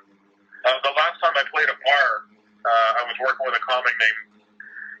remember the last time I played a bar, I was working with a comic named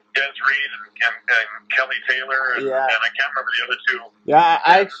Des Reed and Kelly Taylor, and I can't remember the other two. Yeah,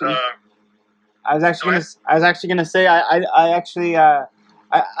 I was actually gonna say I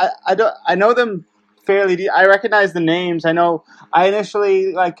know them fairly. I recognize the names. I know. I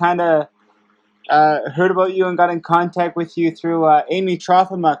initially like kind of heard about you and got in contact with you through Amy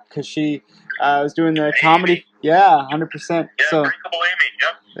Trothamuk because she was doing the comedy. Yeah, 100%. Yeah, So Breakable Amy.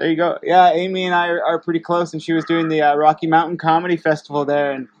 Yep. there you go. Yeah, Amy and I are pretty close, and she was doing the Rocky Mountain Comedy Festival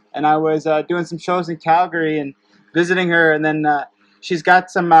there, and I was doing some shows in Calgary and visiting her, and then she's got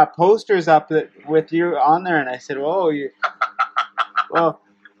some posters up with you on there, and I said, "Whoa, well,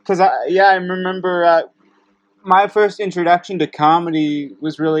 because I remember my first introduction to comedy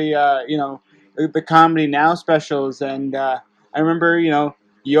was really the Comedy Now specials, and I remember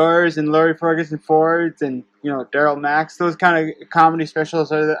yours and Laurie Ferguson Ford's and Daryl Max. Those kind of comedy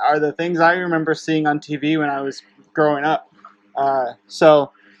specials are the things I remember seeing on TV when I was growing up.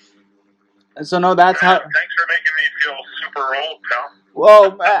 So no, that's how. Thanks for making me feel super old, pal.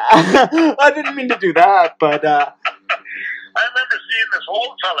 Well, I didn't mean to do that, but I remember seeing this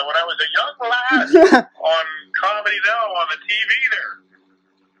old fella when I was a young lad on Comedy Now on the TV there.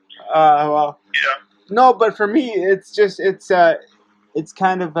 Well, Yeah. no, but for me, it's just it's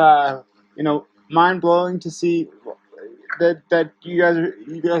kind of mind blowing to see that you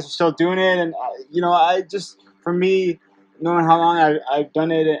guys are still doing it, and I just, for me, knowing how long I've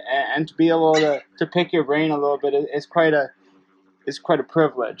done it and to be able to pick your brain a little bit is quite a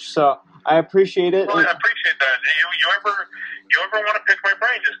privilege. So I appreciate it. Well, I appreciate that. You ever want to pick my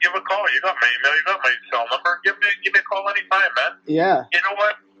brain? Just give a call. You got my email. You got my cell number. Give me a call anytime, man. Yeah. You know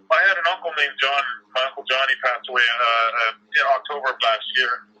what? I had an uncle named John. My Uncle Johnny passed away in October of last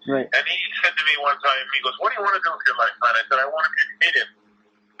year. Right. And he said to me one time, he goes, "What do you want to do with your life, man?" I said, "I want to be a comedian."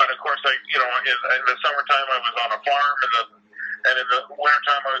 But of course, in the summertime, I was on a farm, and in the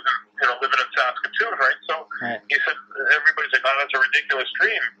wintertime, I was living in Saskatoon, right? So right. He said, everybody's like, "Oh, that's a ridiculous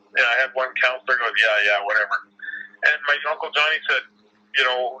dream." And I had one counselor go, "Yeah, whatever." And my Uncle Johnny said,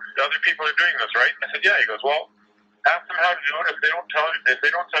 "Other people are doing this, right?" And I said, "Yeah." He goes, "Well, ask them how to do it. If they don't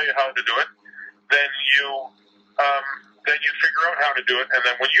tell you how to do it, then you figure out how to do it. And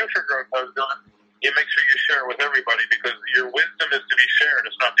then when you figure out how to do it, you make sure you share it with everybody, because your wisdom is to be shared.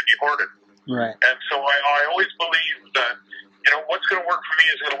 It's not to be hoarded." Right. And so I always believe that what's going to work for me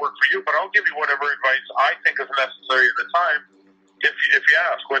is going to work for you, but I'll give you whatever advice I think is necessary at the time. If you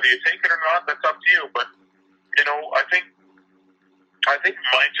ask, whether you take it or not, that's up to you. But I think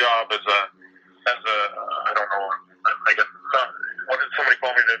my job as a I don't know, I guess what did somebody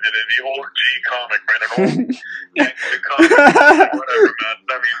call me? The old G comic, right? An old gangster comic, whatever, man.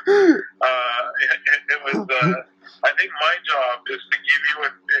 I mean, it was. I think my job is to give you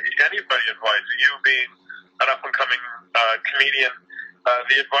anybody advice. You being an up and coming comedian,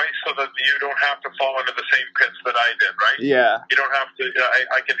 the advice so that you don't have to fall into the same pits that I did, right? Yeah. You don't have to.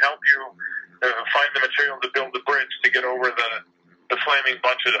 I can help you find the material to build the bridge to get over the flaming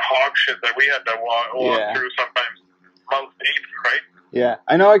bunch of hog shit that we had to walk through, sometimes mouth deep, right? Yeah,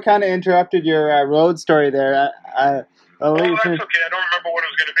 I know I kind of interrupted your road story there. That's okay. I don't remember what it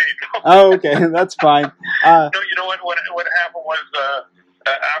was going to be. Oh, okay, that's fine. No, you know what? What happened was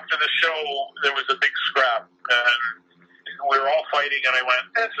after the show, there was a big scrap, and we were all fighting, and I went,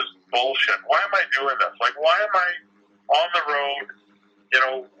 "This is bullshit. Why am I doing this? Like, why am I on the road?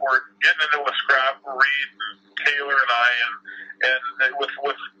 We're getting into a scrap, Reed and Taylor and I, and with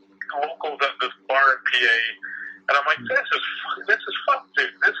locals at this bar in PA." And I'm like, this is fuck,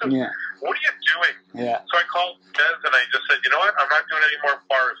 dude. What are you doing? Yeah. So I called Tazz and I just said, "You know what? I'm not doing any more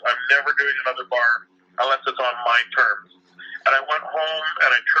bars. I'm never doing another bar unless it's on my terms." And I went home and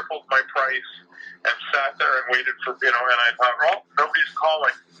I tripled my price and sat there and waited for, and I thought, "Oh, nobody's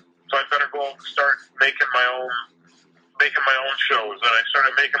calling, so I better go and start making my own shows." And I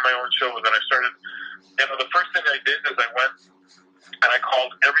started making my own shows, and I started, the first thing I did is I went and I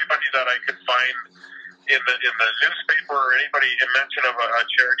called everybody that I could find in the newspaper or anybody in mention of a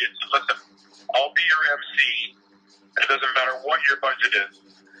charity and said, "Listen, I'll be your MC. It doesn't matter what your budget is,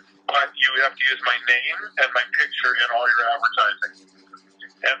 but you have to use my name and my picture in all your advertising."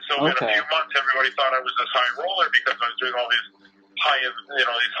 And so in a few months, everybody thought I was this high roller because I was doing all these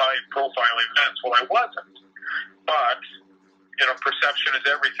high profile events. Well, I wasn't. But perception is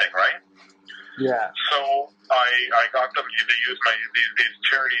everything, right? Yeah. So I got them to use these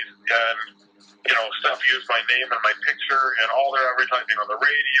charities and stuff, use my name and my picture and all their advertising on the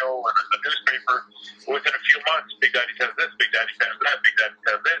radio and in the newspaper. Within a few months, Big Daddy says this, Big Daddy says that, Big Daddy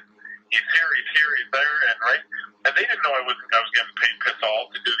says this. He's here, he's there, and right. And they didn't know I was getting paid piss all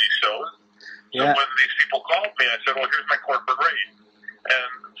to do these shows. So when these people called me, I said, "Well, here's my corporate rate." And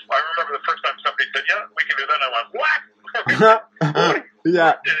I remember the first time somebody said, "Yeah, we can do that." And I went, "What?"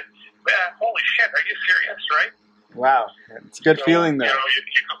 Yeah. Man, holy shit! Are you serious? Right? Wow, it's a good feeling there.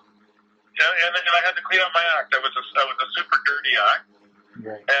 and I had to clean up my act. I was a super dirty act.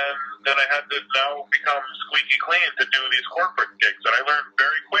 Right. And then I had to now become squeaky clean to do these corporate gigs. And I learned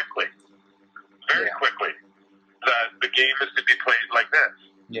very quickly, that the game is to be played like this.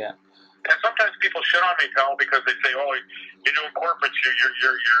 Yeah. And sometimes people shit on me, pal, because they say, "Oh, you're doing corporate.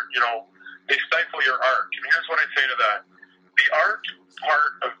 You're they stifle your art." And here's what I say to that: the art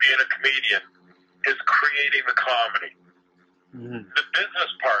part of being a comedian is creating the comedy. Mm-hmm. The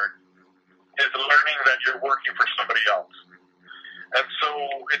business part is learning that you're working for somebody else. And so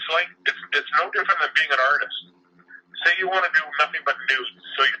it's like it's no different than being an artist. Say you want to do nothing but nudes,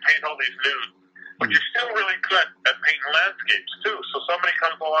 so you paint all these nudes, but you're still really good at painting landscapes too. So somebody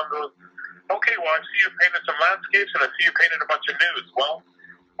comes along and goes, "Okay, well, I see you painted some landscapes, and I see you painted a bunch of nudes. Well,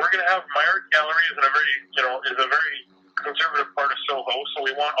 we're going to have my art gallery is a very conservative part of Soho, so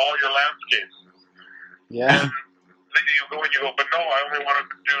we want all your landscapes." Yeah. And then you go, "But no, I only want to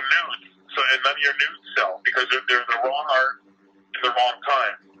do nudes." So and none of your nudes sell because they're the wrong art in the wrong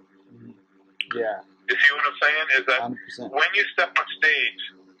time. Yeah. You see what I'm saying? Is that 100%. when you step on stage,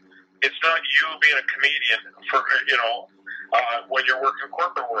 it's not you being a comedian for when you're working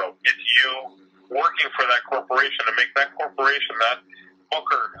corporate world. It's you working for that corporation to make that corporation, that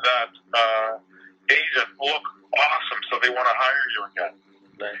booker, that agent look awesome, so they want to hire you again.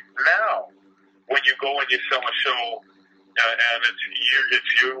 Right. Now, when you go and you sell a show, and it's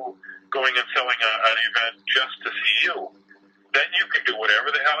you going and selling an event just to see you, then you can do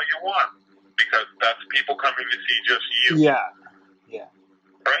whatever the hell you want, because that's people coming to see just you. Yeah. Yeah.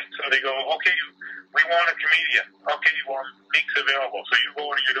 Right? So they go, "Okay, we want a comedian. Okay, well, Meek's available." So you go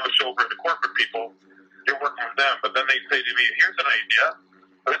and you do a show for the corporate people. You're working with them. But then they say to me, "Here's an idea.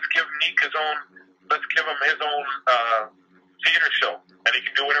 Let's give Meek his own theater show, and he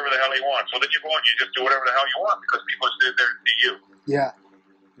can do whatever the hell he wants." So then you go and you just do whatever the hell you want because people are sitting there to see you. Yeah.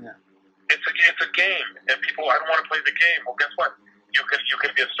 Yeah. It's a game, and people, "I don't want to play the game." Well, guess what? You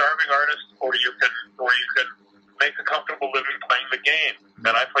can be a starving artist, or you can make a comfortable living playing the game.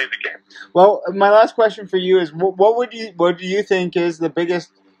 And I play the game. Well, my last question for you is: what do you think is the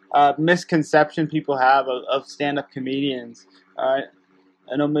biggest misconception people have of stand-up comedians? I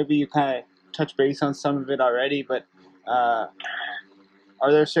know maybe you kind of touched base on some of it already, but are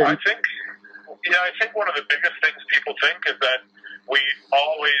there certain? I think one of the biggest things people think is that we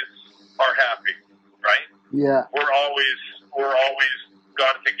always are happy, right? Yeah. We're always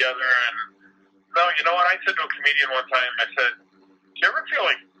got it together. And no, you know what? I said to a comedian one time, I said, "Do you ever feel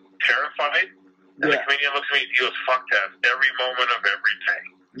like terrified?" And the comedian looks at me, he goes, "Fuck that, every moment of every day."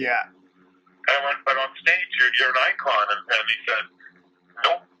 Yeah. And I went, "But on stage, you're an icon." And he said,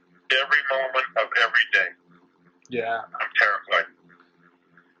 "Nope, every moment of every day. Yeah. I'm terrified."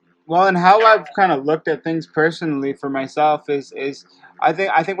 Well, and how I've kind of looked at things personally for myself is I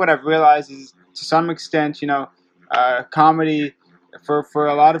think what I've realized is, to some extent, comedy for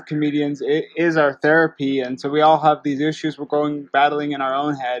a lot of comedians, it is our therapy, and so we all have these issues we're battling in our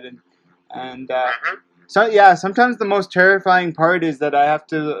own head, and sometimes the most terrifying part is that I have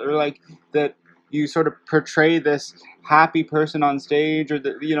to that you sort of portray this happy person on stage, or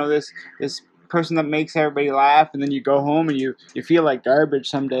this person that makes everybody laugh, and then you go home and you feel like garbage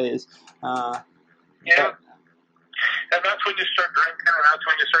some days. Yeah. And that's when you start drinking, and that's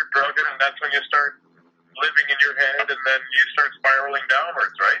when you start drugging, and that's when you start living in your head, and then you start spiraling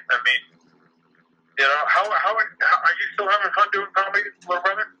downwards, right? I mean, how are you still having fun doing comedy, little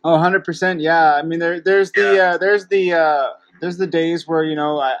brother? Oh, 100%, yeah. I mean, there's the days where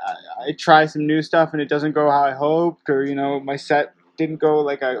I try some new stuff and it doesn't go how I hoped, or my set didn't go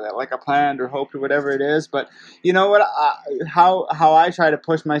like I planned or hoped, or whatever it is. But you know what? How I try to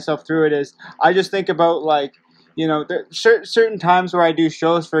push myself through it is I just think about there certain times where I do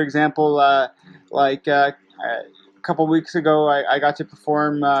shows. For example, a couple weeks ago, I got to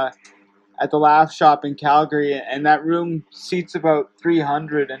perform at the Laugh Shop in Calgary, and that room seats about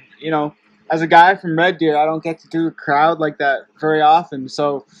 300. And as a guy from Red Deer, I don't get to do a crowd like that very often.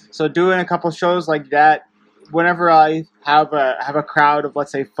 So doing a couple shows like that, whenever I have a crowd of,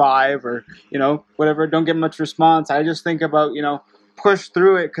 let's say, 5 or whatever, don't get much response, I just think about push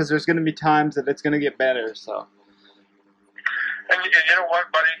through it, because there's going to be times that it's going to get better. So. And you know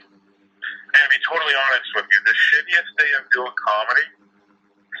what, buddy? And to be totally honest with you, the shittiest day of doing comedy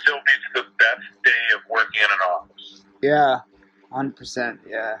still beats the best day of working in an office. Yeah, 100%.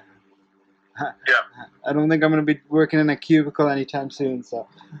 Yeah. Yeah. I don't think I'm going to be working in a cubicle anytime soon. So,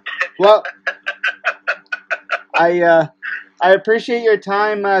 well, I appreciate your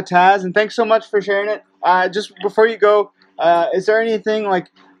time, Tazz, and thanks so much for sharing it. Just before you go, is there anything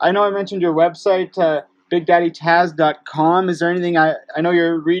I know I mentioned your website? BigDaddyTazz.com. Is there anything? I know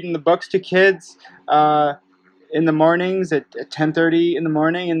you're reading the books to kids in the mornings at 10:30 in the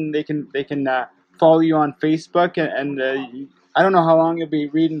morning, and they can follow you on Facebook. And I don't know how long you'll be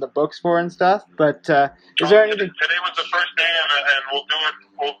reading the books for and stuff. But is there anything? Today was the first day, and we'll do it.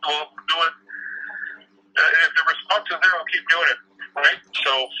 We'll do it. If the response is there, I'll keep doing it. Right.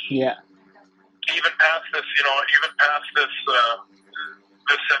 So yeah. Even past this, this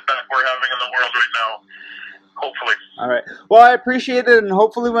setback we're having in the world right now. Hopefully. All right. Well, I appreciate it, and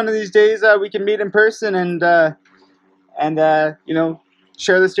hopefully one of these days we can meet in person and share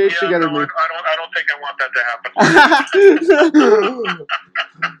the stage together. No, I don't think I want that to happen.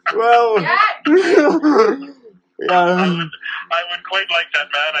 Well, I would quite like that,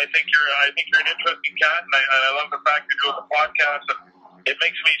 man. I think you're an interesting cat, and I love the fact you're doing the podcast. And it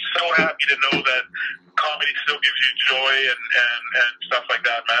makes me so happy to know that comedy still gives you joy and stuff like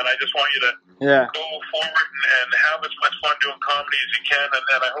that, man. I just want you to go forward and have as much fun doing comedy as you can,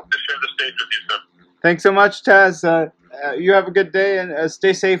 and I hope to share the stage with you soon. Thanks so much, Tazz. You have a good day, and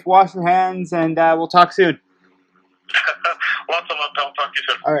stay safe, wash your hands, and we'll talk soon. Lots of love, pal. Talk to you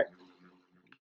soon. All right.